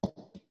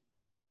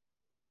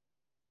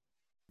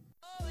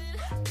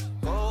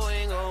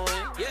Going,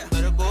 yeah.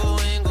 Better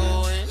going.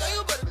 Yeah,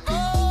 you better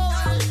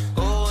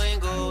going.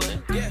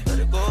 Going, yeah.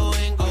 Better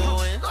going.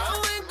 Going,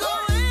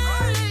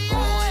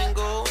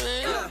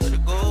 yeah. Better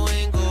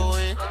going.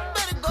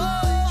 Better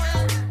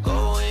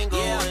going.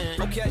 Yeah,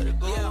 okay.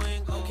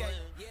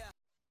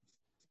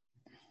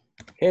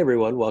 Hey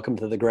everyone, welcome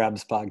to the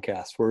Grabs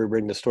podcast, where we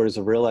bring the stories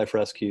of real life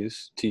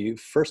rescues to you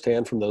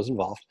firsthand from those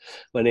involved.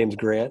 My name's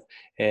Grant,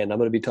 and I'm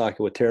going to be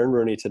talking with Taryn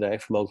Rooney today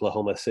from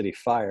Oklahoma City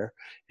Fire,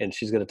 and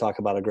she's going to talk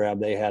about a grab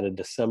they had in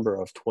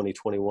December of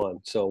 2021.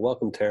 So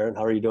welcome, Taryn.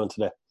 How are you doing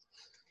today?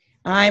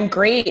 I'm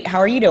great. How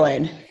are you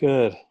doing?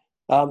 Good.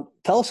 Tell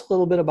us a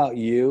little bit about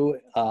you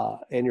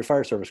and your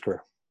fire service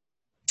career.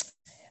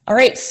 All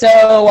right.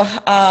 So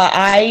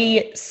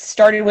I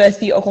started with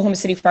the Oklahoma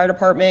City Fire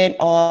Department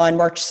on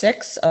March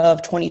 6th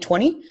of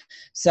 2020.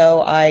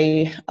 So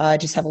I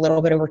just have a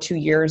little bit over 2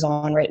 years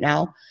on right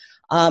now.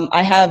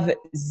 I have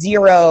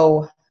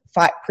zero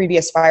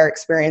previous fire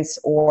experience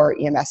or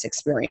EMS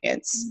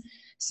experience.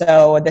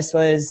 So this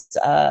was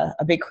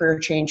a big career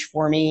change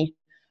for me.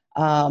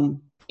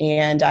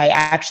 And I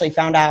actually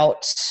found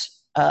out,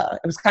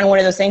 it was kind of one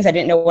of those things, I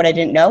didn't know what I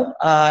didn't know.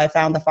 I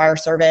found the fire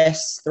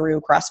service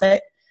through CrossFit.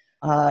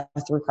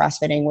 Through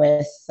CrossFitting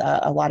with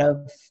a lot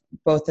of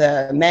both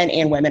the men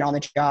and women on the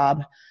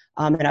job.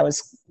 And I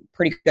was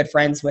pretty good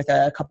friends with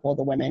a couple of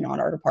the women on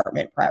our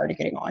department prior to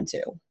getting on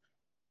too.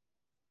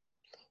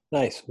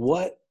 Nice.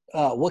 What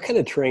kind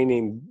of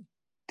training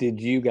did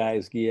you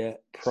guys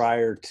get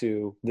prior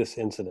to this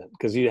incident?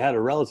 Because you had a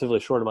relatively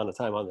short amount of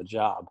time on the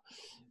job.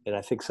 And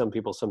I think some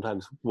people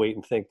sometimes wait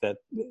and think that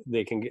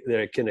they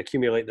can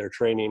accumulate their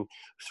training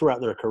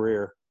throughout their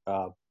career.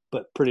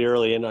 But pretty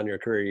early in on your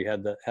career, you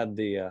had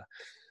the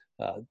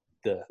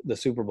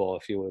Super Bowl,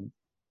 if you would.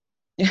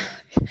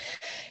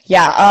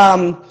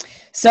 Yeah.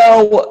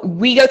 So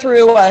we go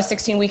through a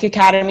 16-week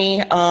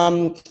academy.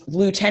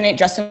 Lieutenant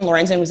Justin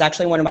Lorenzen was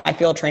actually one of my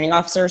field training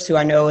officers, who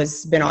I know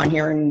has been on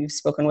here and you've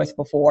spoken with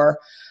before.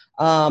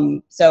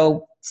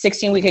 So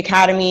 16-week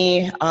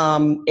academy.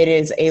 It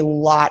is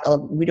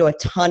we do a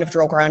ton of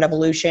drill ground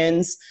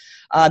evolutions.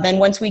 Then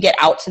once we get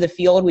out to the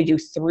field, we do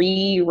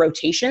 3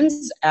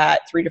 rotations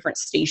at 3 different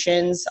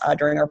stations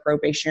during our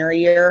probationary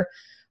year.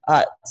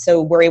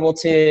 So we're able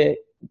to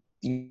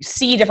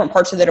see different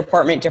parts of the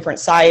department, different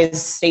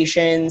size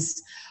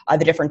stations,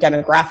 the different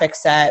demographic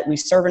set. We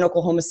serve in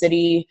Oklahoma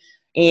City,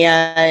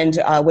 and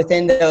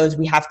within those,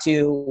 we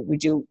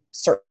do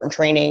certain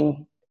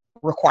training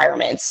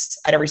requirements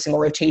at every single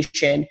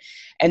rotation.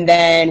 And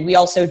then we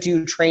also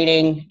do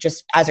training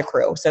just as a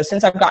crew. So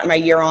since I've gotten my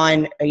year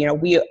on,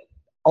 we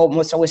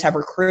almost always have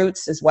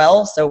recruits as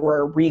well. So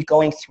we're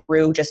going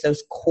through just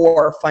those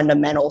core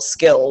fundamental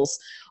skills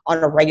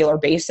on a regular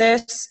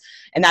basis.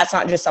 And that's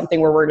not just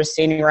something where we're just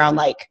standing around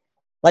like,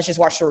 let's just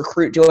watch the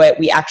recruit do it.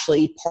 We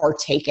actually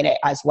partake in it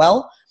as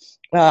well.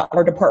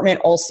 Our department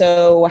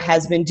also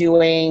has been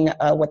doing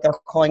what they're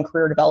calling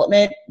career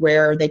development,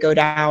 where they go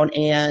down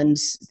to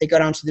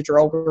the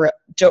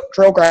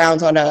drill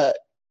grounds on a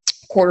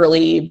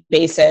quarterly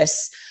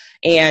basis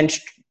and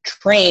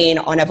train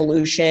on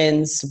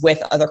evolutions with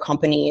other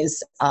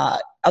companies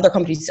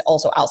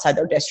also outside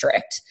their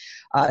district.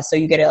 So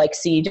you get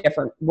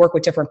to work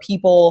with different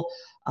people,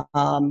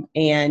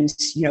 and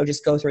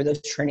just go through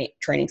those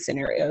training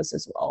scenarios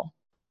as well.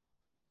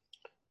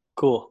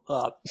 Cool.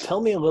 Tell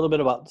me a little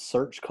bit about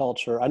search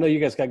culture. I know you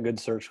guys got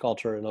good search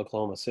culture in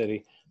Oklahoma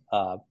City,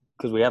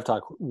 because we have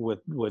talked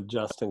with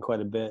Justin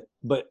quite a bit,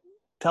 but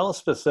tell us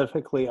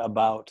specifically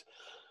about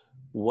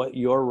what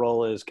your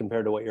role is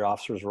compared to what your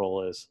officer's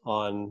role is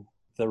on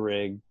the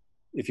rig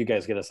if you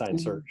guys get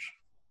assigned search.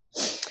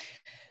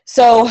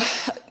 So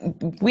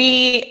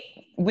we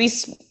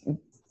as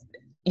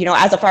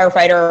a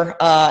firefighter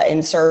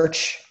in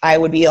search, I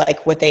would be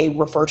like what they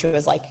refer to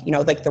as like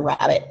the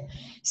rabbit.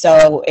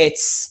 So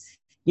it's,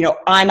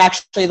 I'm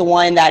actually the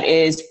one that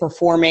is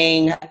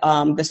performing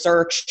the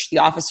search. The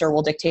officer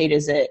will dictate,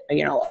 is it,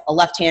 a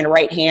left hand, a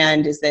right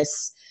hand? Is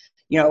this,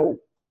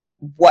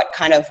 what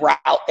kind of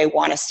route they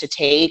want us to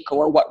take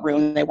or what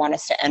room they want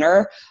us to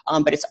enter.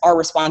 But it's our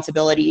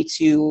responsibility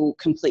to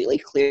completely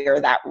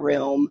clear that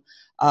room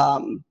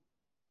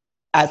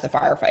as the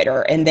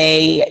firefighter. And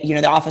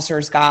the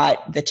officers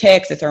got the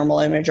TIC, the thermal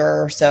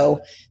imager,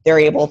 so they're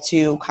able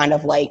to kind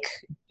of like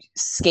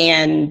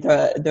scan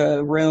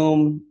the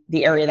room,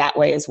 the area that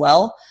way as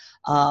well.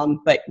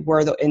 But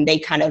they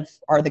kind of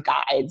are the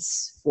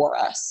guides for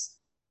us.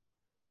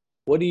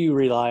 What do you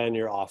rely on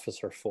your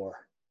officer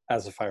for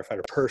as a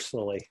firefighter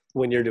personally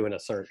when you're doing a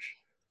search?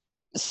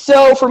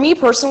 So for me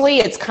personally,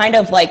 it's kind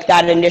of like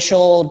that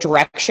initial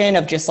direction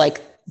of just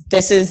like,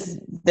 this is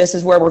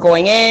where we're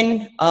going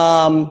in.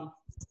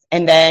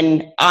 And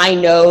then I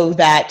know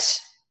that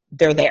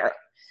they're there.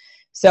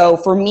 So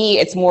for me,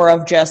 it's more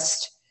of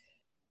just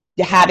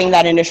having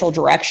that initial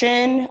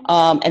direction,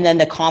 and then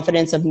the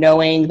confidence of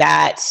knowing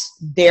that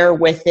they're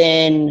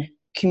within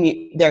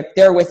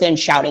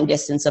shouting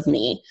distance of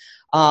me.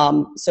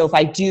 So if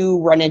I do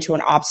run into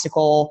an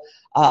obstacle,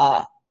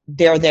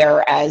 they're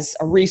there as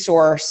a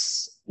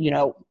resource,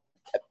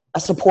 a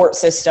support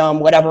system,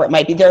 whatever it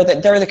might be. They're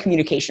the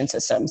communication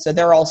system. So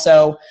they're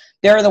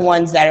the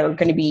ones that are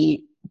going to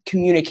be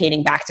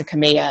communicating back to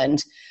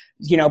command,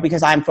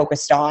 because I'm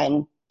focused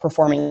on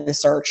performing the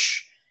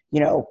search,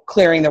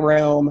 clearing the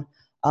room,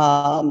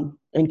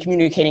 and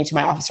communicating to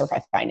my officer if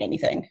I find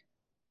anything.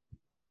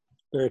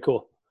 Very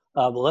cool.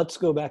 Let's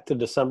go back to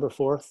December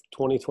 4th,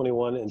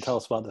 2021, and tell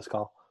us about this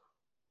call.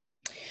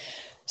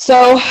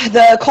 So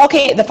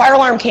the fire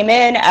alarm came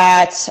in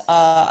at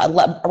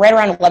right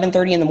around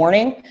 11:30 in the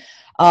morning.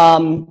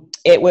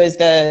 It was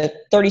the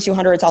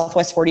 3200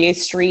 Southwest 48th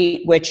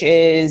Street, which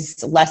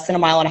is less than a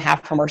mile and a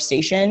half from our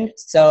station.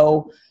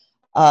 So,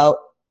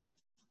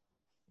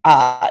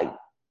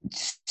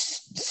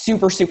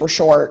 super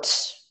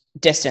short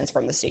distance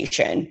from the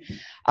station.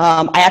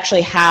 I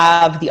actually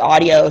have the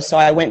audio, so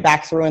I went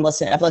back through and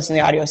listened. I've listened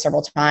to the audio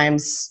several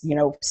times,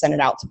 sent it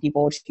out to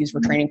people to use for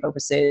training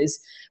purposes.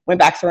 Went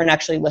back through and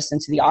actually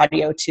listened to the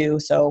audio too.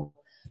 So,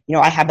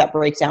 I have that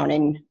breakdown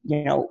and,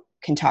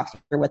 can talk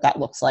through what that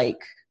looks like.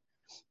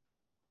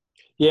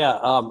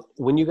 Yeah.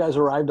 When you guys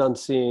arrived on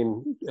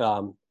scene,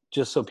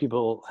 just so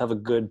people have a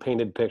good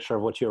painted picture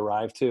of what you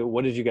arrived to,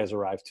 what did you guys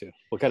arrive to?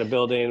 What kind of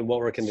building, what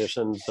were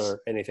conditions, or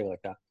anything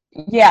like that?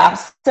 Yeah,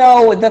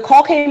 so the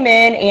call came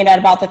in, and at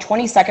about the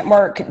 22nd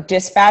mark,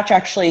 dispatch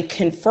actually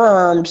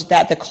confirmed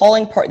that the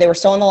calling part, they were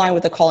still on the line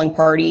with the calling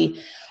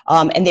party,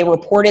 and they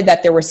reported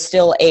that there was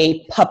still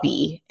a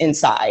puppy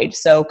inside.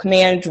 So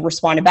command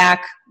responded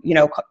back,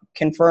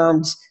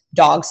 confirmed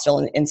dog still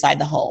inside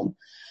the home.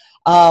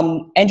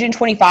 Engine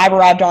 25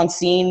 arrived on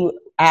scene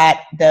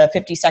at the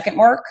 52nd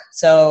mark.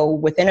 So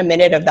within a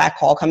minute of that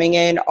call coming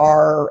in,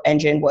 our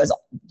engine was,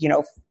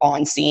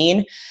 on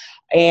scene.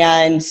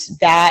 And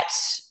that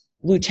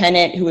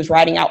lieutenant who was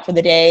riding out for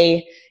the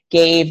day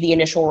gave the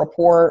initial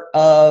report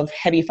of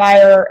heavy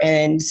fire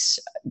and,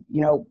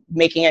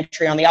 making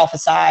entry on the Alpha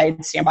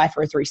side, stand by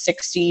for a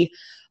 360.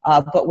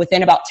 But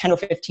within about 10 or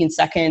 15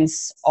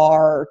 seconds,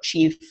 our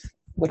chief,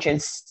 which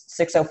is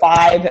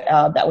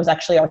 605, that was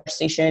actually our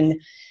station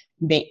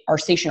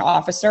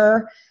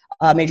officer,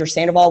 Major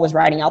Sandoval, was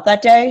riding out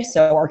that day.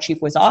 So our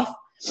chief was off.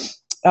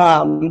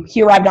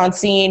 He arrived on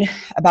scene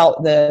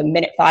about the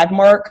minute 5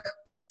 mark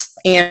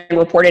and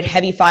reported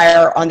heavy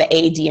fire on the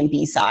A, D, and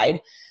B side.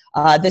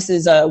 This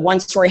is a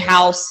one-story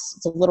house.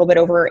 It's a little bit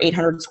over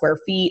 800 square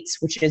feet,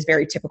 which is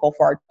very typical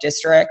for our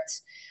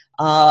district.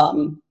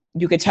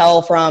 You could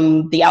tell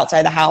from the outside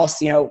of the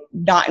house,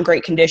 not in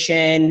great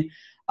condition.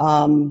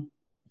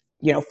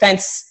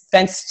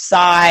 Fenced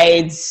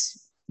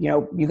sides.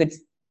 You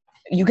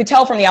could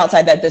tell from the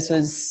outside that this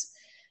was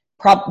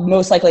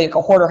most likely like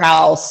a hoarder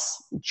house.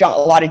 A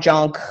lot of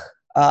junk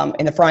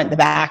in the front, the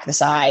back, the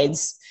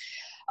sides.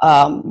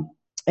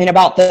 In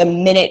about the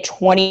minute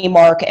 20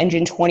 mark,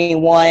 engine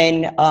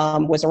 21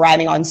 was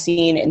arriving on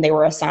scene, and they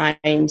were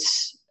assigned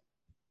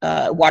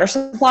water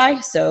supply.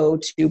 So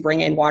to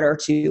bring in water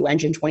to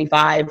engine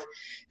 25,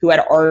 who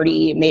had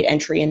already made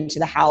entry into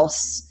the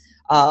house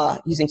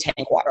using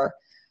tank water.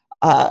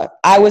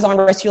 I was on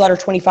rescue ladder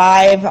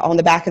 25 on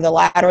the back of the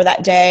ladder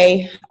that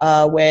day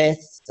with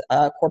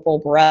Corporal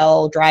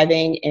Burrell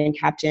driving and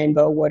Captain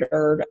Bo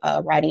Woodard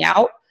riding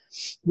out.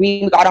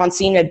 We got on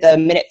scene at the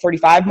minute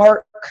 35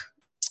 mark.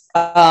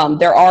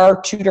 There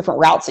are 2 different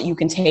routes that you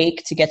can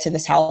take to get to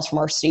this house from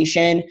our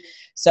station.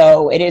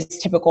 So it is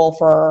typical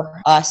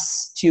for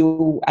us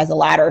to, as a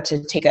ladder,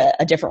 to take a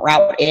different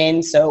route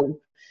in. So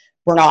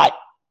we're not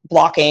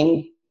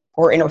blocking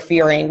or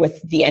interfering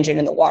with the engine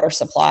and the water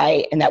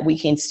supply, and that we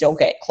can still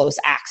get close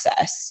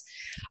access.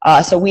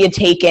 So we had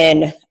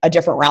taken a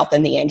different route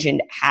than the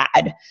engine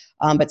had,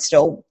 but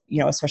still,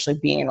 especially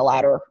being in a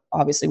ladder,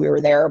 obviously we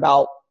were there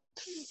about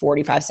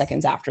 45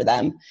 seconds after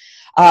them.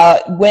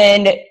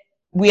 When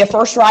we had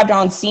first arrived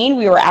on scene,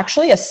 we were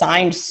actually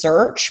assigned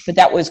search, but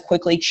that was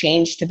quickly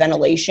changed to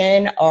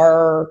ventilation.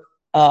 Our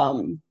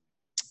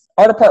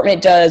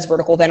department does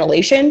vertical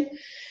ventilation.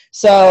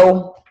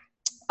 So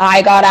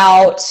I got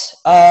out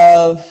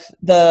of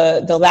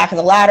the back of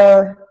the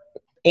ladder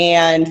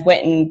and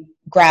went and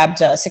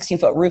grabbed a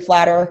 16-foot roof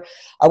ladder,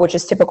 which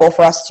is typical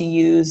for us to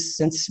use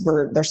since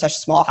they're such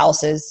small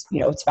houses.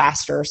 It's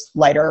faster,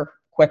 lighter,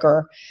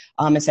 quicker,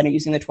 instead of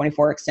using the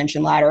 24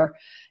 extension ladder.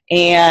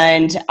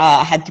 And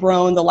had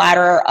thrown the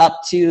ladder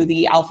up to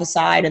the Alpha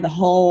side of the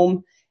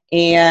home,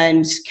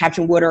 and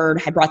Captain Woodard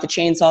had brought the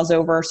chainsaws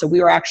over. So we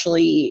were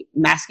actually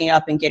masking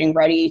up and getting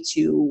ready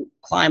to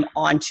climb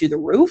onto the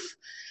roof.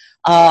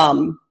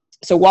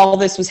 So while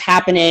this was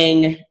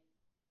happening,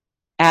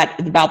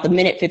 at about the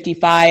minute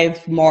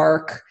 55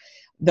 mark,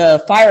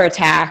 the fire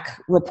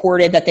attack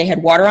reported that they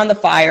had water on the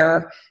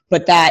fire,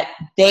 but that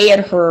they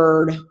had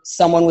heard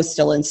someone was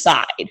still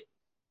inside.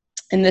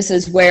 And this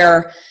is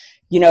where,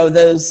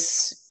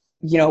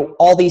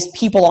 all these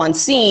people on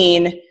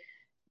scene,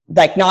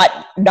 like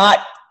not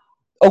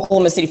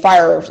Oklahoma City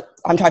Fire,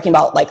 I'm talking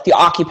about like the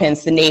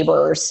occupants, the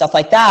neighbors, stuff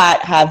like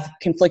that, have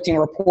conflicting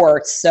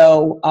reports.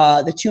 So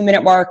the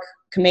 2-minute mark,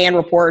 command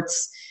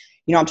reports,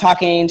 I'm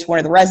talking to one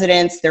of the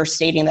residents, they're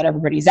stating that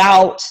everybody's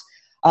out.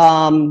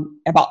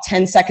 About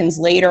 10 seconds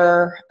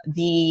later,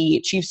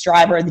 the chief's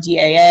driver, the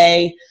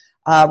DAA,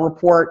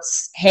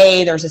 reports,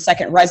 hey, there's a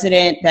second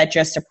resident that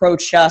just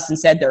approached us and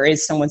said there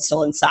is someone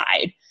still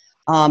inside.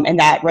 And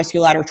that rescue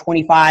ladder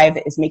 25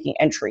 is making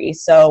entry.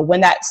 So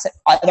when that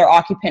other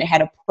occupant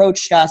had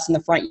approached us in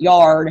the front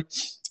yard,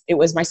 it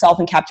was myself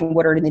and Captain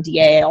Woodard and the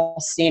DA all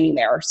standing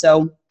there.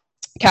 So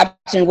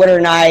Captain Woodard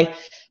and I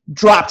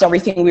dropped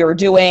everything we were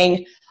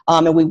doing,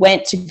 and we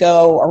went to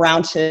go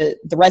around to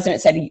the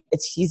resident. Said,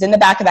 he's in the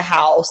back of the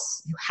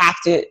house. You have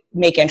to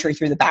make entry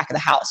through the back of the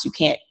house. You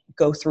can't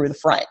go through the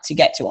front to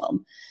get to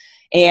him.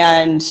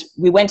 And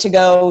we went to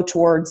go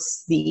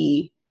towards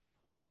the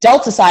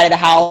Delta side of the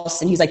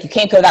house, and he's like, you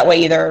can't go that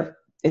way either.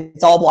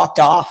 It's all blocked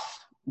off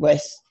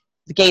with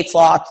the gates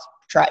locked,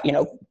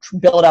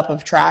 build up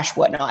of trash,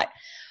 whatnot.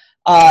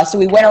 So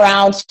we went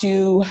around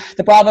to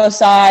the Bravo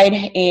side,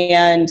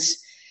 and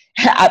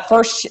at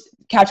first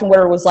Captain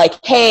Woodard was like,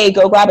 hey,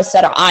 go grab a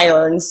set of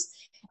irons.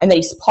 And then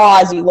he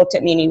paused, he looked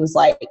at me, and he was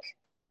like,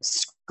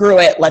 screw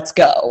it, let's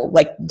go.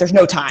 Like, there's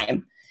no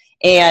time.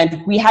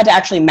 And we had to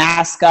actually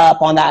mask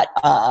up on that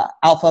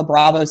Alpha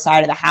Bravo side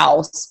of the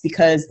house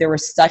because there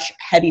was such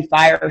heavy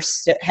fire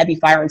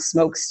and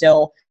smoke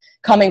still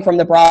coming from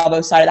the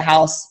Bravo side of the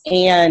house,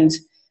 and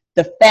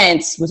the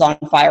fence was on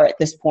fire at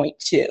this point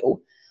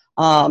too.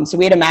 So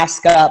we had to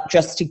mask up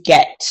just to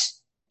get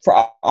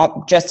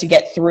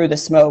through the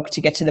smoke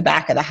to get to the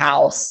back of the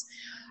house.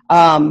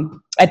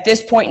 At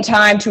this point in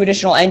time, 2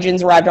 additional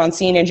engines arrived on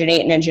scene, Engine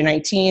 8 and Engine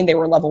 19. They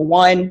were level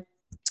 1.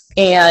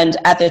 And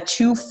at the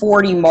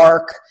 2:40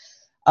 mark,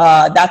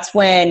 that's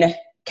when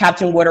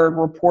Captain Woodard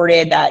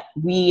reported that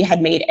we had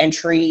made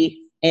entry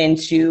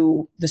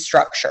into the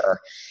structure.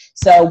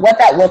 So what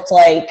that looked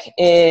like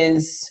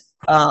is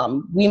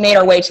we made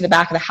our way to the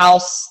back of the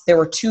house. There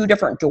were 2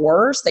 different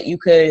doors that you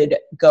could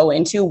go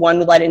into. One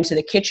led into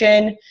the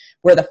kitchen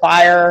where the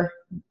fire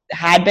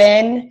had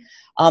been.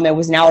 It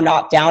was now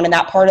knocked down in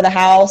that part of the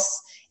house.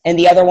 And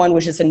the other one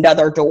was just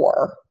another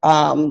door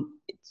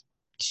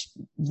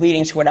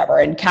leading to whatever.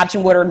 And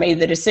Captain Woodard made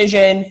the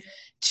decision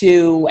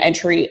to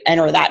enter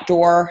that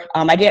door.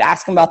 I did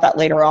ask him about that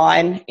later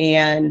on,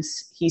 and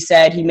he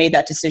said he made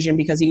that decision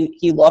because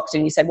he looked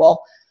and he said,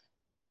 well,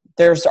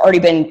 there's already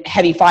been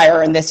heavy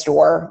fire in this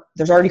door.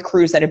 There's already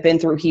crews that have been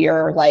through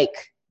here. Like,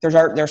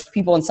 there's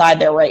people inside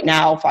there right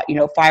now,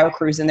 fire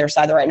crews in their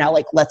side there right now.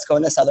 Like, let's go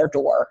in this other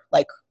door.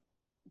 Like,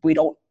 we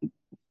don't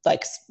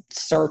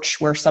search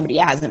where somebody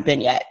hasn't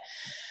been yet.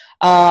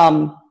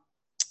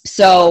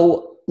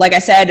 So like I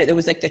said, it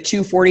was like the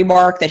 2:40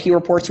 mark that he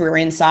reports we were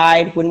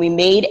inside. When we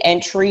made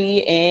entry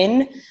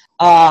in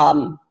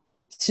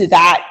to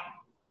that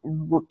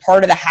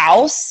part of the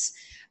house,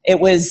 it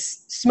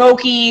was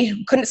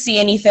smoky, couldn't see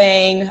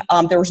anything.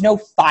 There was no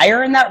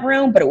fire in that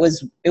room, but it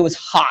was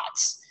hot.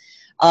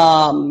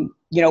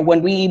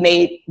 When we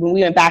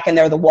went back in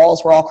there, the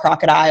walls were all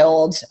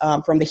crocodiled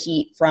from the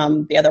heat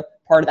from the other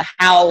part of the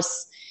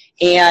house.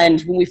 And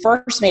when we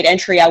first made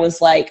entry,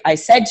 I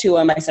said to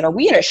him, are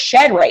we in a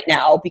shed right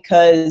now?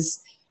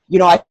 Because,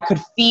 I could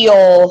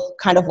feel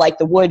kind of like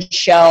the wood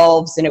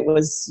shelves, and it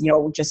was,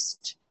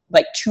 just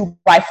like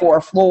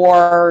 2x4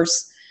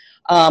 floors.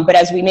 But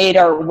as we made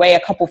our way a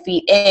couple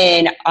feet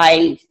in,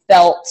 I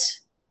felt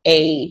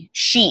a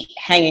sheet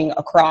hanging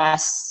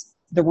across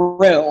the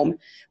room,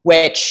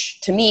 which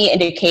to me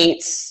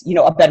indicates,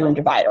 a bedroom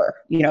divider.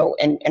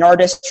 In our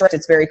district,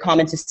 it's very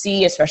common to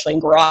see, especially in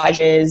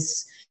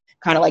garages,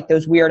 kind of like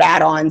those weird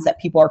add-ons that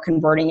people are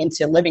converting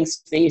into living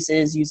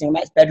spaces using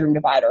them as bedroom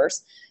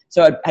dividers.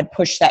 So I'd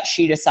pushed that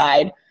sheet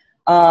aside.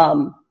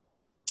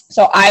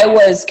 So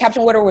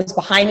Captain Woodard was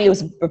behind me. It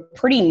was a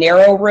pretty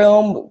narrow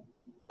room,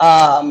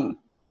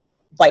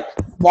 like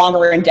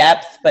longer in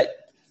depth,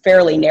 but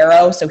fairly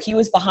narrow. So he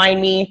was behind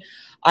me.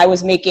 I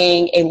was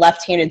making a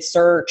left-handed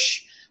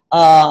search,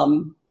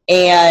 and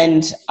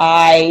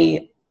my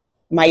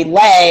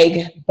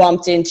leg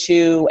bumped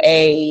into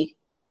a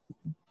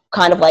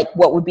kind of like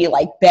what would be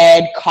like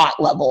bed cot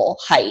level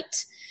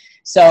height.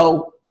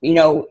 So,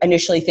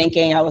 initially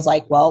thinking, I was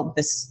like, well,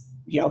 this,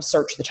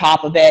 search the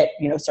top of it,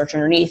 search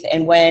underneath.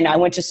 And when I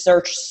went to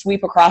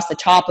sweep across the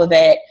top of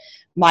it,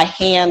 my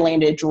hand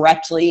landed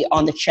directly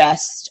on the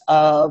chest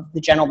of the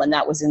gentleman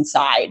that was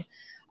inside.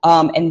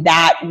 And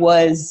that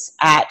was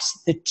at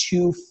the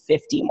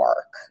 2:50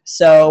 mark.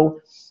 So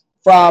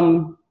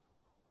from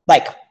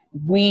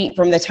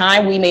the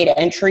time we made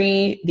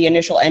entry, the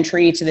initial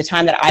entry, to the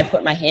time that I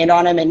put my hand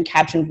on him and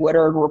Captain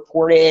Woodard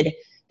reported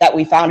that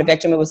we found a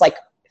victim, it was like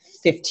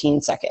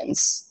 15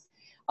 seconds.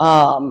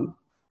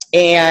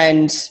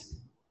 And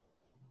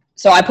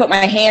so I put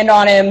my hand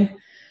on him.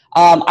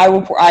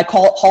 I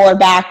hollered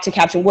back to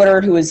Captain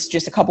Woodard, who was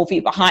just a couple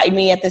feet behind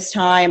me at this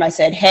time. I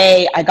said,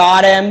 hey, I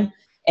got him.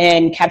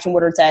 And Captain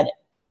Woodard said,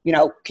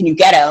 can you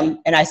get him?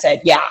 And I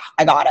said, yeah,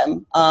 I got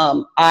him.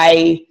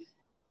 I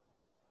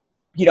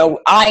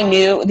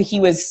knew that he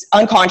was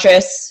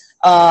unconscious.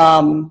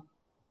 And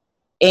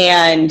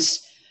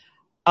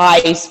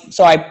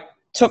I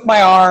took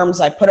my arms,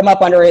 I put him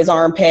up under his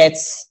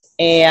armpits,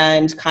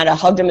 and kind of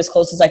hugged him as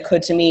close as I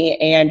could to me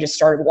and just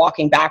started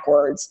walking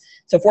backwards.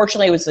 So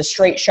fortunately, it was a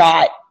straight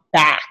shot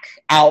back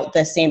out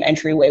the same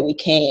entryway we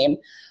came.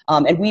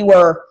 And we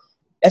were,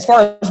 as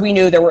far as we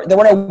knew, there were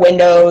no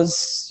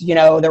windows,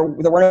 there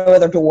were no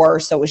other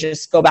doors. So it was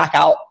just go back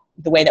out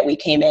the way that we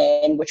came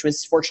in, which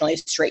was fortunately a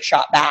straight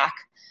shot back.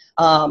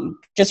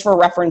 Just for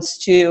reference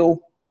to,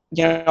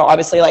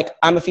 obviously, like,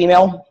 I'm a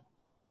female,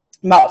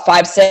 I'm about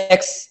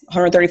 5'6",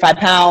 135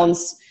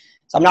 pounds.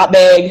 So I'm not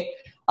big.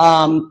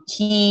 The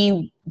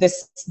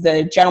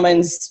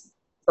gentleman's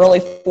early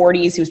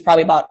 40s, he was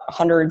probably about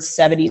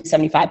 170,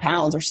 75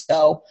 pounds or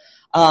so.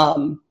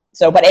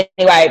 But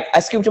anyway, I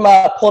scooped him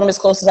up, pulled him as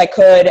close as I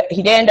could.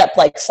 He did end up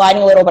like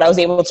sliding a little, but I was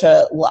able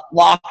to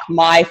lock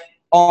my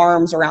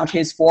arms around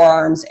his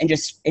forearms and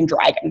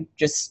drag him,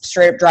 just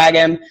straight up drag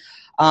him.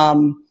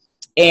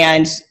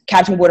 And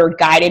Captain Woodard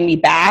guided me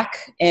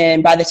back.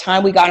 And by the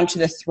time we got him to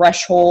the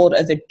threshold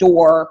of the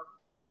door,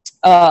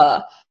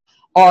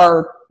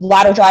 our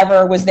ladder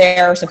driver was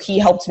there, so he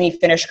helped me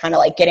finish kind of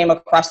like getting him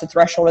across the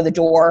threshold of the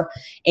door.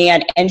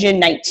 And Engine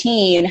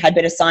 19 had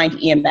been assigned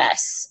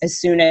EMS as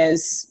soon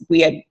as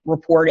we had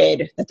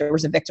reported that there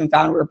was a victim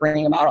found. We were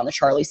bringing him out on the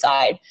Charlie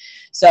side.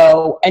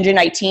 So Engine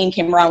 19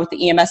 came around with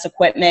the EMS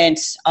equipment,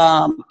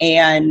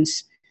 and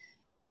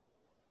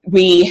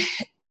we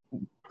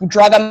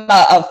drug him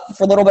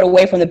for a little bit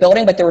away from the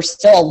building, but there was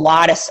still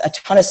a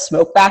ton of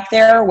smoke back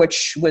there,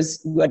 which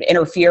would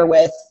interfere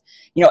with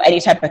any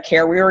type of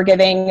care we were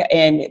giving.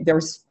 And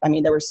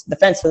the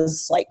fence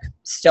was like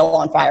still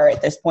on fire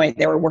at this point.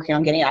 They were working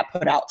on getting that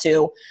put out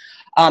too.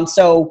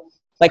 So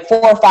like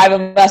 4 or 5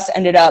 of us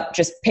ended up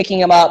just picking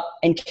him up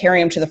and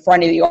carrying him to the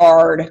front of the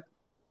yard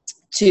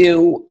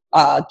to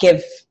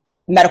give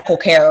medical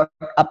care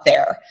up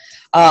there.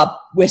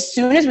 As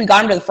soon as we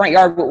got into the front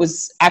yard, what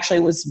was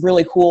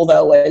really cool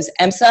though was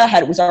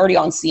EMSA was already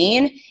on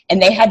scene,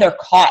 and they had their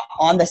cot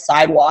on the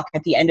sidewalk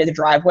at the end of the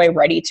driveway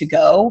ready to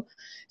go.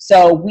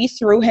 So we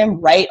threw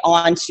him right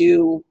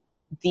onto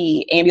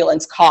the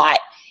ambulance cot,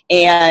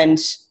 and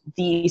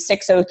the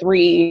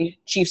 603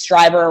 Chief's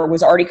driver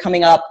was already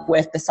coming up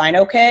with the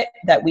cyno kit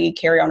that we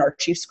carry on our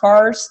Chief's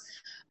cars.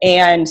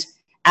 And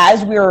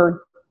as we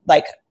were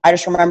I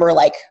just remember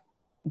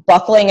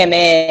buckling him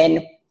in.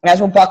 And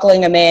as we're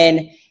buckling him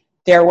in,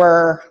 there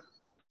were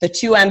the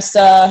 2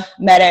 EMSA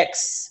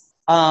medics,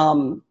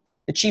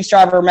 the Chief's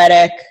driver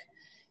medic,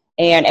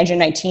 and Engine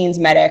 19's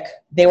medic.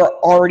 They were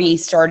already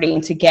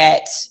starting to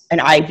get an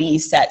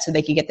IV set so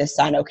they could get this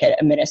cyno kit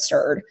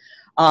administered.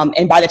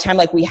 And by the time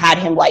we had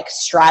him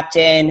strapped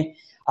in,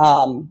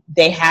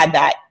 they had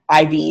that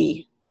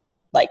IV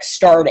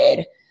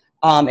started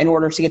in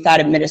order to get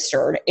that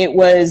administered.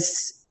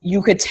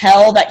 You could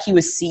tell that he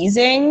was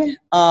seizing.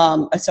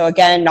 So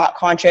again, not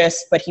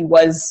conscious, but he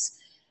was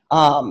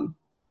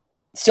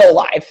still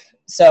alive.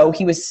 So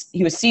he was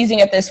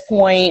seizing at this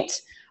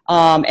point,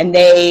 and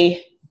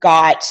they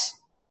got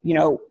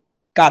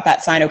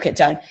that cyno kit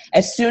done.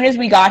 As soon as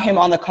we got him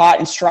on the cot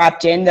and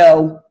strapped in,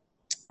 though,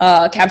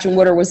 Captain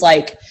Woodard was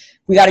like,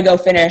 we got to go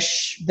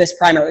finish this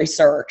primary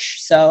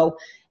search. So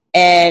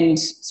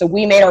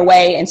we made our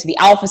way into the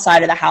Alpha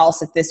side of the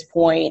house at this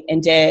point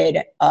and did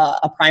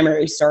a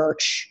primary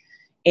search.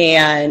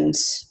 And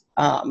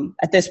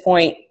at this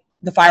point,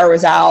 the fire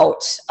was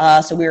out,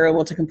 so we were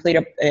able to complete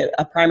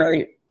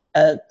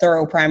a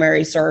thorough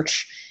primary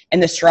search in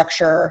the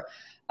structure.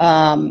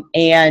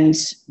 And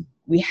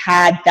we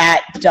had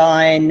that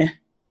done.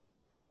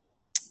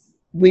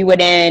 We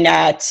went in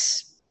at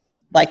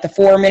the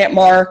 4-minute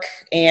mark,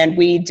 and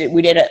we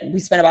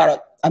spent about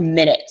a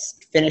minute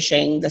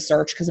finishing the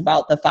search, because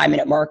about the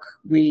 5-minute mark,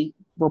 we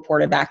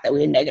reported back that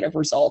we had negative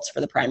results for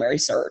the primary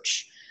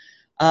search.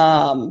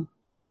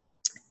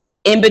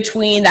 In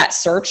between that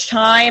search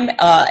time,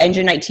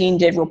 Engine 19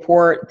 did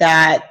report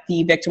that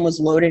the victim was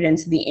loaded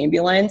into the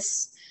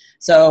ambulance.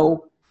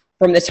 So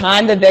from the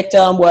time the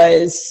victim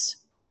was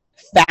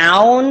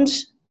found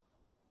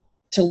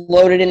to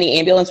loaded in the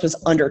ambulance was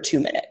under 2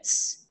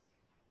 minutes.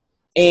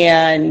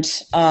 And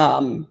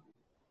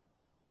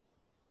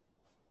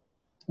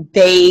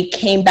they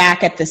came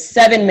back at the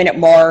 7-minute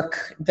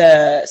mark.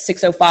 The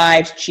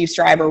 605 Chief's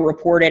driver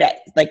reported at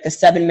the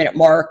 7-minute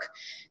mark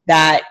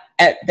that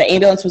the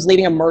ambulance was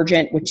leaving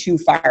emergent with 2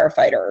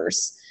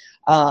 firefighters.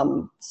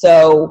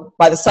 So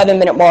by the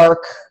 7-minute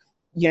mark,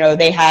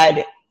 they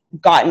had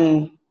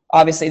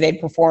obviously they'd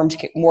performed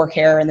more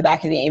care in the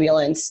back of the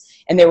ambulance,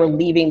 and they were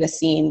leaving the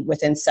scene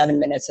within 7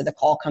 minutes of the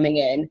call coming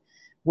in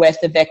with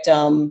the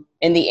victim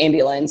in the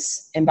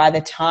ambulance. And by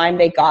the time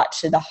they got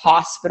to the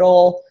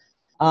hospital,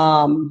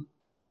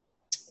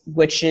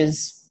 which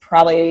is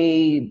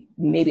probably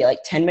maybe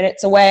 10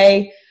 minutes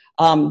away,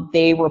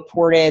 they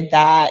reported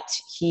that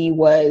he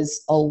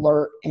was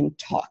alert and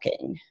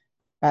talking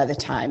by the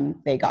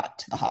time they got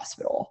to the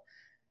hospital.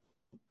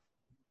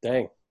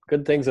 Dang,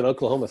 good things in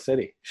Oklahoma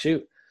City.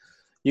 Shoot.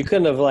 You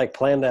couldn't have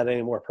planned that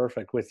any more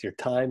perfect with your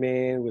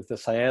timing, with the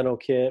cyano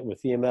kit,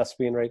 with EMS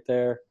being right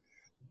there.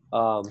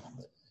 A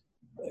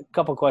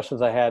couple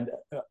questions I had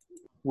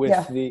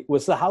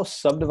was the house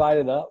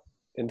subdivided up?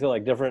 into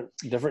like different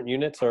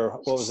units, or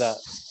what was that?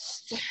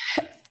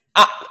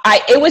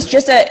 It was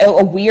just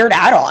a weird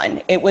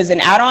add-on. It was an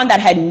add-on that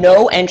had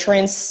no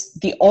entrance.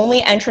 The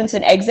only entrance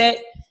and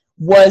exit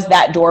was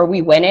that door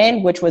we went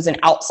in, which was an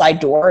outside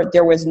door.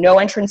 There was no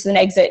entrance and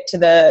exit to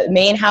the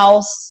main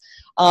house.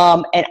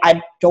 And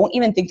I don't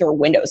even think there were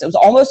windows. It was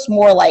almost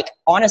more like,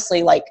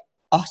 honestly, like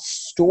a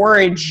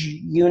storage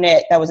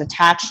unit that was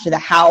attached to the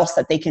house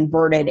that they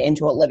converted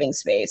into a living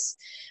space,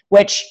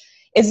 which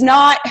is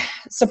not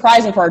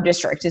surprising for our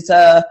district. It's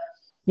our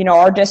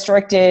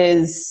district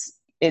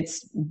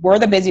we're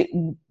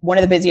one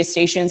of the busiest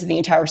stations in the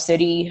entire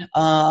city.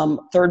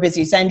 Third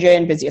busiest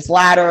engine, busiest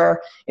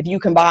ladder. If you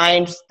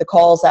combined the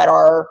calls that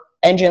our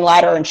engine,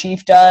 ladder, and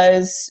chief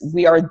does,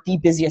 we are the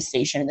busiest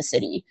station in the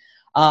city.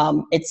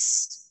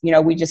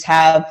 We just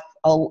have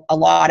a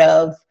lot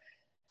of,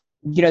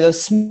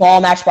 those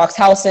small matchbox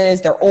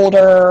houses. They're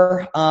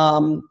older.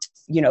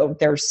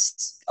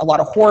 There's a lot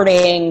of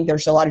hoarding.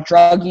 There's a lot of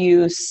drug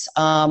use.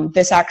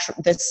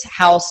 This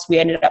house, we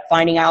ended up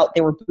finding out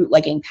they were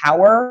bootlegging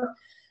power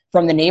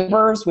from the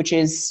neighbors, which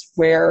is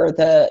where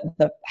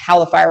how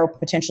the fire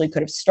potentially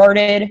could have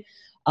started.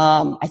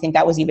 I think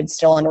that was even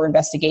still under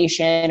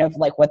investigation of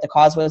like what the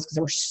cause was, because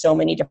there were so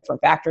many different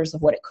factors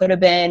of what it could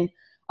have been.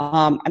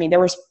 There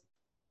was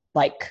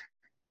like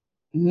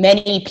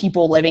many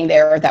people living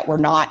there that were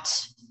not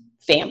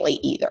family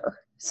either.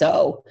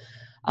 So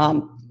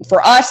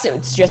for us,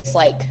 it's just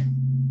like,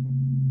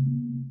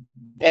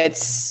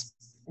 it's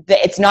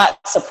not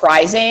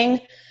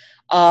surprising.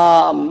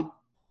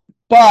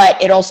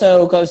 But it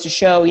also goes to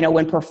show,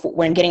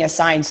 when getting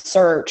assigned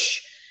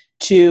search,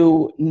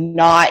 to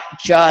not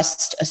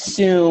just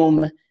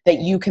assume that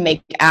you can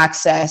make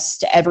access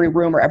to every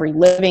room or every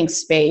living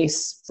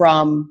space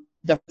from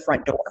the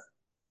front door,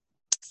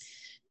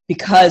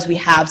 because we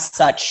have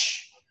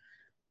such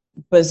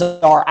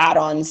bizarre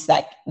add-ons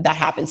that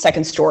happen,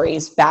 second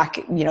stories, back,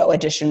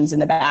 additions in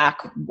the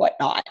back,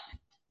 whatnot.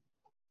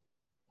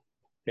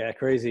 Yeah,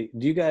 crazy.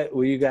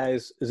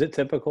 Is it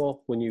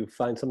typical when you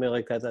find something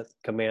like that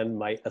command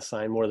might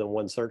assign more than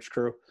one search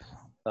crew,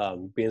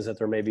 being that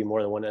there may be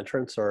more than one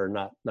entrance, or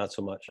not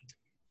so much?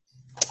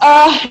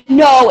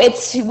 No,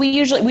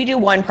 we do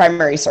one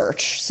primary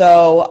search.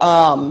 So,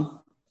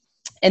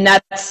 and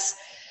that's,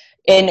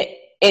 and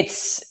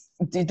it's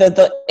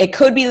it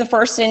could be the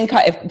first in,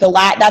 if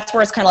that's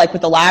where it's kind of like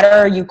with the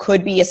ladder, you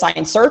could be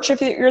assigned search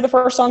if you're the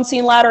first on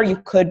scene ladder, you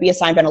could be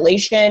assigned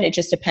ventilation. It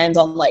just depends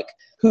on like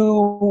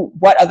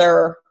what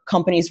other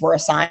companies were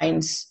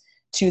assigned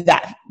to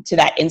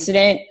that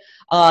incident.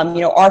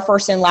 Our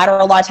first in ladder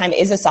a lot of time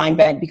is assigned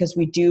vent, because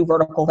we do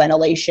vertical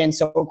ventilation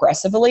so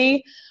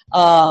aggressively.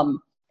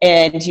 And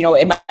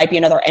it might be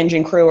another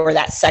engine crew, or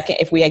that second,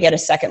 if we get a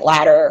second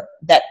ladder,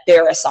 that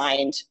they're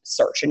assigned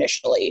search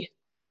initially.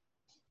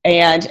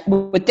 And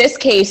with this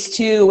case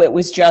too, it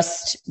was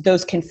just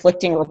those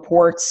conflicting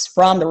reports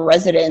from the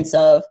residents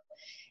of,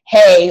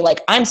 hey,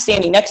 like, I'm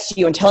standing next to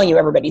you and telling you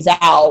everybody's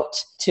out,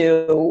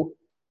 to,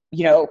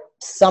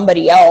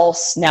 somebody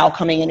else now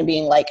coming in and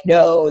being like,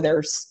 no,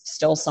 there's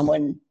still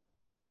someone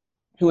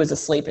who is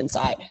asleep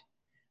inside.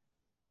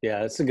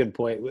 Yeah, that's a good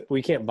point.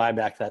 We can't buy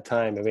back that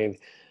time.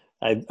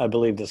 I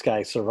believe this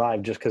guy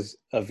survived just because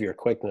of your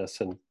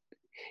quickness, and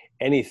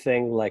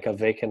anything like a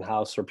vacant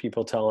house or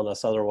people telling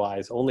us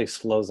otherwise only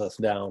slows us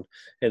down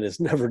and is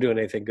never doing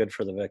anything good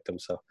for the victim.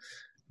 So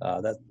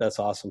that's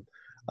awesome.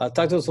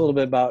 Talk to us a little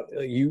bit about,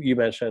 you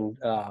mentioned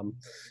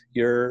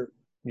you're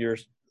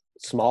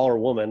smaller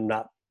woman,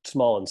 not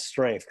small in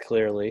strength,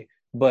 clearly,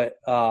 but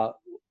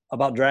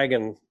about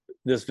dragging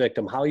this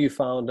victim, how you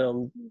found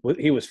him.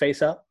 He was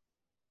face up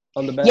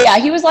on the bed? Yeah,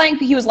 he was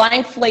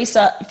lying face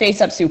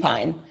up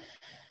supine.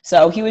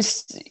 So he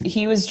was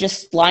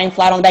just lying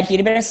flat on the bed. He'd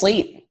have been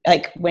asleep.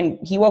 Like, when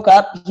he woke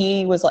up,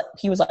 he was like,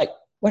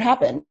 what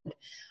happened?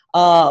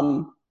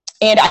 And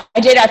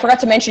I forgot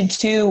to mention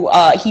too,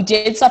 he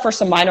did suffer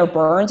some minor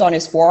burns on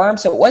his forearm.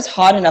 So it was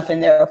hot enough in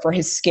there for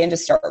his skin to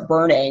start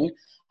burning.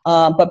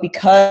 But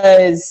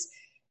because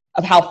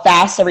of how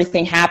fast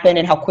everything happened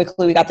and how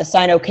quickly we got the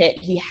cyno kit,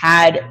 he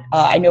had,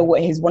 I know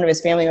one of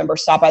his family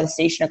members stopped by the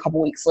station a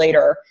couple weeks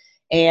later,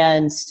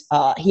 and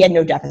he had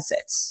no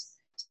deficits.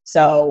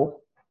 So.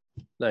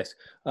 Nice.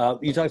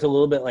 You talked a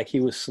little bit like he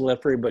was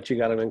slippery, but you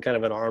got him in kind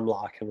of an arm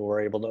lock and were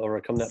able to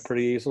overcome that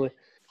pretty easily.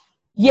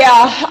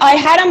 Yeah, I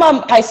had him,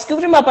 I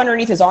scooped him up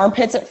underneath his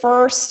armpits at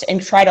first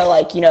and try to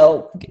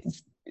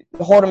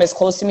hold him as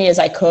close to me as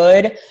I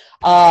could.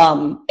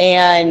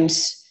 And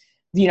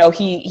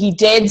he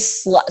did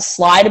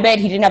slide a bit.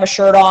 He didn't have a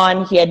shirt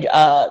on. He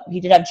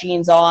did have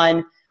jeans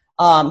on.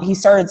 He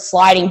started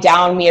sliding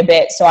down me a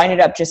bit. So I ended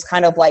up just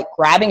kind of like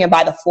grabbing him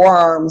by the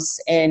forearms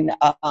and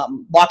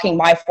locking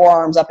my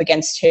forearms up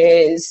against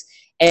his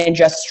and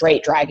just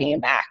straight dragging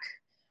him back.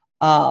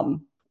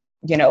 And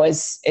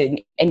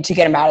to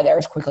get him out of there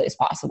as quickly as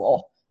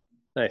possible.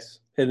 Nice.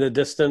 And the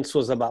distance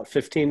was about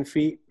 15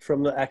 feet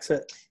from the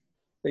exit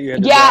that you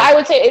had to drive? I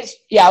would say it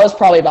was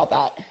probably about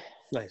that.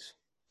 Nice.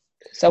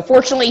 So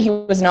fortunately it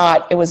was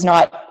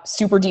not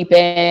super deep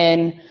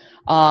in.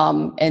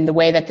 And the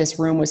way that this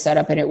room was set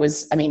up, and it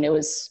was,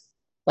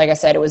 like I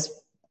said, it was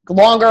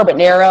longer but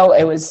narrow.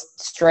 It was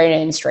straight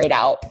in, straight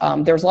out.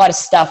 There was a lot of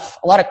stuff,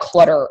 a lot of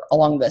clutter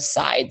along the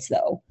sides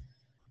though.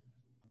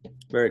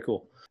 Very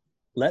cool.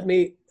 Let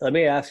me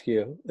ask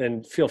you,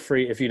 and feel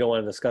free if you don't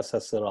want to discuss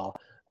this at all.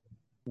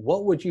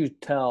 What would you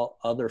tell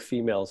other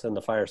females in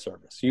the fire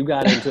service? You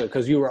got into it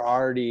because you were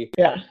already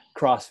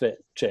CrossFit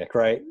chick,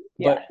 right?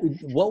 Yeah.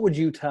 But what would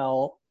you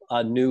tell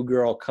a new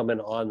girl coming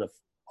on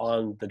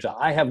the job?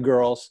 I have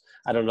girls.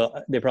 I don't know.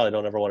 They probably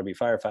don't ever want to be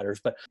firefighters,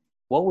 but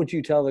what would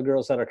you tell the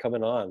girls that are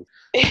coming on?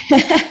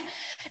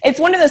 It's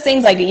one of those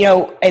things like,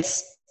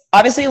 it's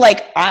obviously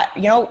like,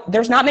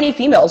 there's not many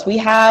females. We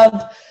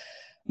have,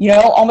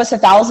 almost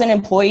 1,000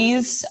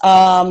 employees.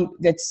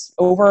 That's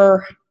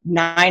over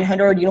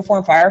 900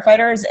 uniformed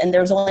firefighters, and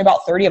there's only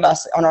about 30 of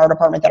us on our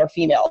department that are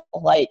female.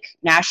 Like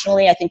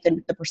nationally, I think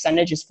the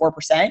percentage is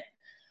 4%.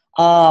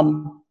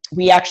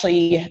 We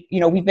actually,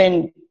 we've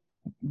been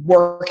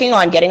working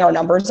on getting our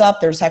numbers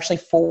up. There's actually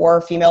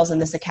 4 females in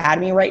this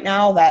academy right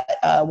now that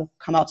will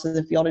come out to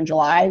the field in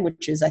July,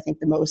 which is, I think,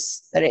 the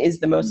most that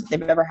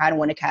they've ever had in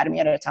one academy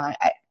at a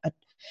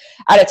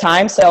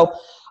time. So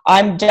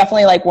I'm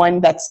definitely like one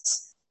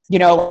that's,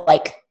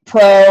 like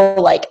pro,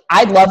 like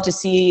I'd love to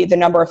see the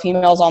number of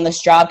females on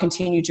this job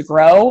continue to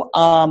grow.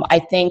 I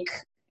think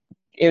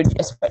it would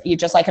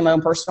just like in my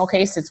own personal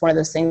case, it's one of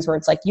those things where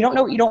it's like, you don't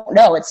know what you don't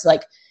know. It's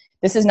like,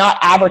 this is not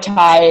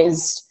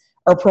advertised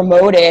or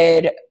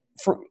promoted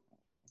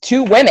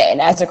to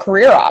women as a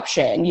career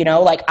option.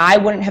 Like I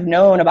wouldn't have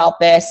known about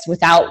this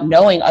without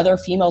knowing other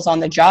females on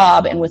the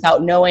job and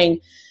without knowing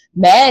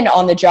men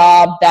on the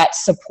job that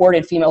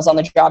supported females on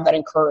the job, that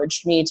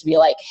encouraged me to be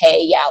like, hey,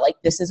 yeah, like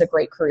this is a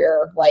great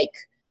career. Like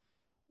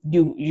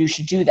you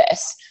should do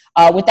this.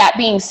 With that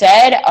being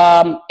said,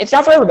 it's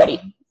not for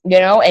everybody,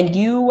 and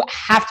you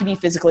have to be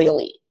physically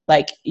elite.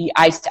 Like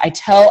I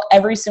tell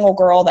every single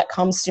girl that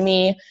comes to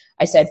me,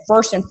 I said,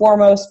 first and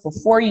foremost,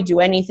 before you do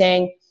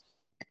anything,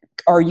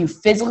 are you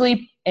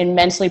physically and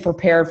mentally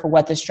prepared for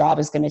what this job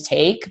is going to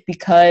take?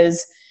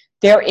 Because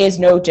there is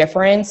no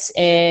difference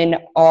in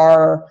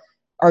our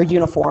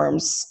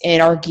uniforms, in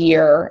our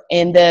gear,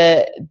 in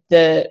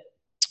the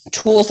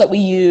tools that we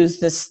use,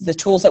 the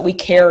tools that we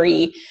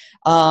carry.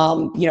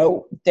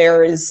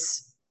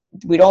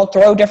 We don't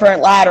throw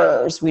different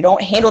ladders. We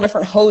don't handle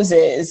different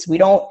hoses. We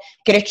don't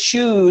get to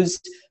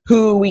choose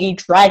who we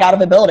drag out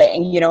of a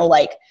building.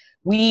 Like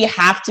we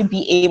have to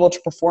be able to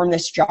perform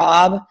this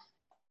job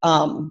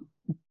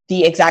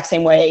the exact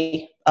same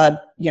way, a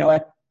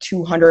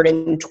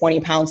 220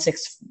 pound,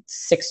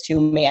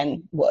 6'2"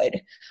 man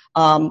would.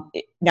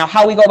 Now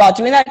how we go about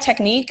doing that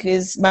technique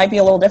might be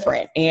a little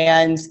different.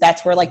 And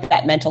that's where like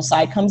that mental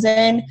side comes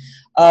in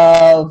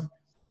of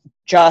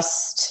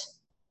just,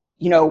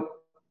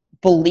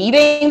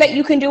 believing that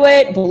you can do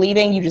it,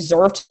 believing you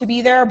deserve to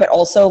be there, but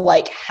also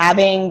like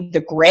having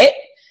the grit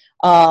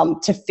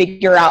to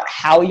figure out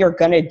how you're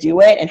going to do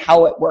it and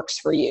how it works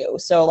for you.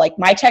 So like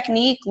my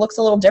technique looks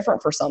a little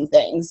different for some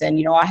things. And,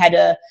 I had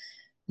to,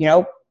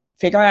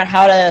 figure out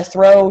how to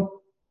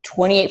throw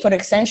 28-foot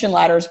extension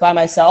ladders by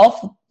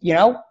myself,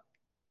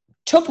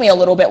 took me a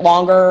little bit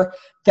longer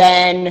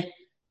than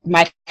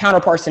my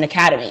counterparts in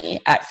academy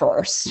at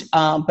first.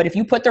 But if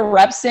you put the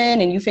reps in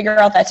and you figure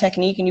out that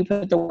technique and you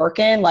put the work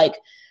in, like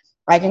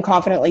I can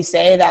confidently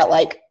say that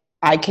like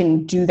I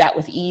can do that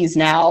with ease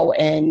now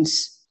and,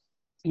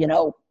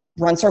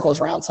 run circles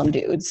around some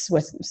dudes,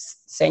 with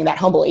saying that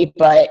humbly,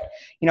 but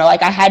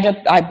like I had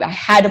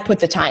to put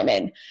the time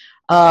in.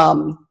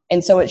 And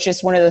so it's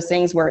just one of those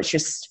things where it's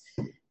just,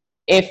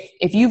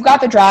 if you've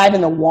got the drive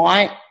and the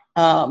want,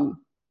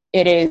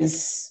 it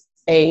is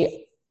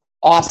a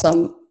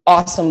awesome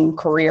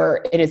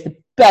career. It is the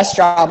best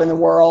job in the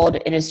world.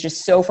 It is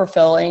just so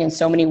fulfilling in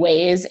so many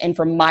ways. And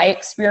from my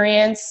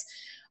experience,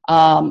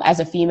 as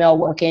a female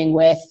working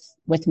with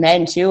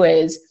men too,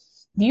 is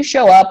if you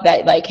show up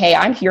that like, hey,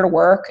 I'm here to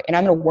work and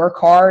I'm going to work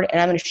hard and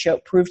I'm going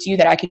to prove to you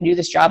that I can do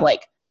this job.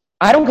 Like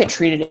I don't get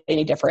treated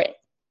any different.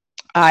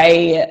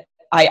 I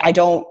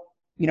don't,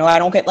 I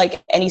don't get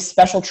like any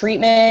special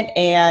treatment.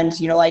 And,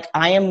 like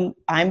I'm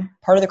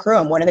part of the crew.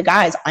 I'm one of the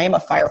guys. I am a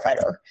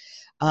firefighter.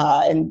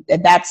 And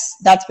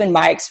that's been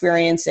my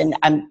experience. And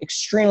I'm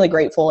extremely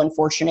grateful and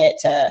fortunate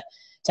to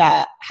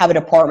have a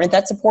department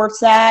that supports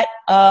that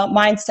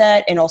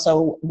mindset, and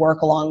also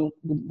work on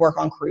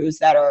crews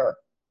that are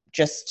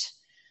just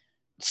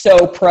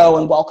so pro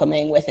and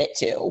welcoming with it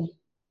too.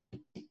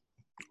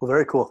 Well,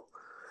 very cool.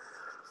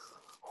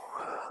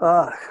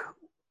 Well,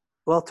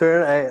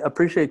 Taryn, I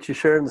appreciate you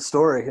sharing the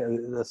story.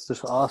 That's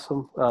just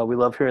awesome. We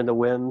love hearing the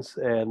wins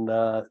and,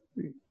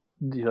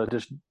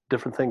 just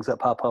different things that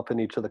pop up in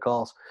each of the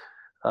calls.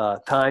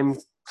 Time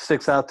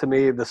sticks out to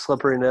me. The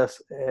slipperiness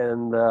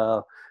and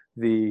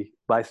the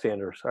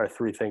bystanders are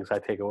 3 things I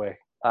take away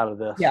out of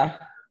this. Yeah.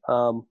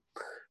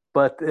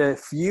 But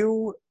if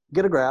you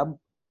get a grab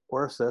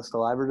or assist,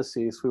 alive or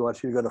deceased, we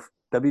want you to go to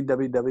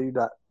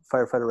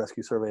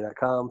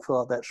www.firefighterrescuesurvey.com,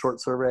 fill out that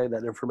short survey.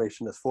 That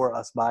information is for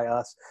us, by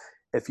us.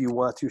 If you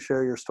want to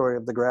share your story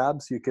of the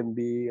grabs, you can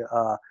be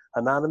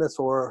anonymous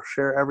or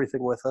share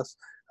everything with us.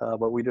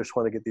 But we just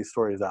want to get these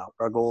stories out.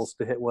 Our goal is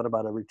to hit one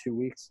about every 2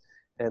 weeks.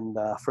 And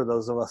for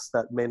those of us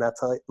that may not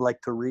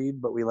like to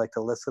read, but we like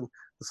to listen,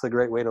 this is a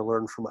great way to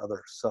learn from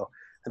others. So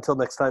until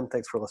next time,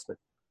 thanks for listening.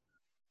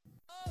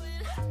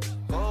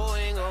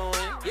 Going,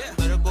 yeah,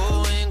 better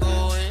going,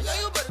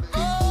 yeah, you better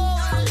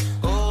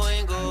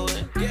going,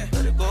 yeah,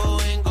 better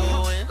going,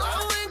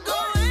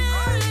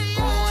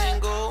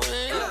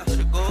 yeah,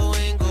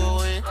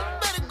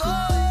 better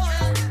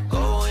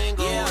going,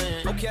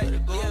 yeah, okay,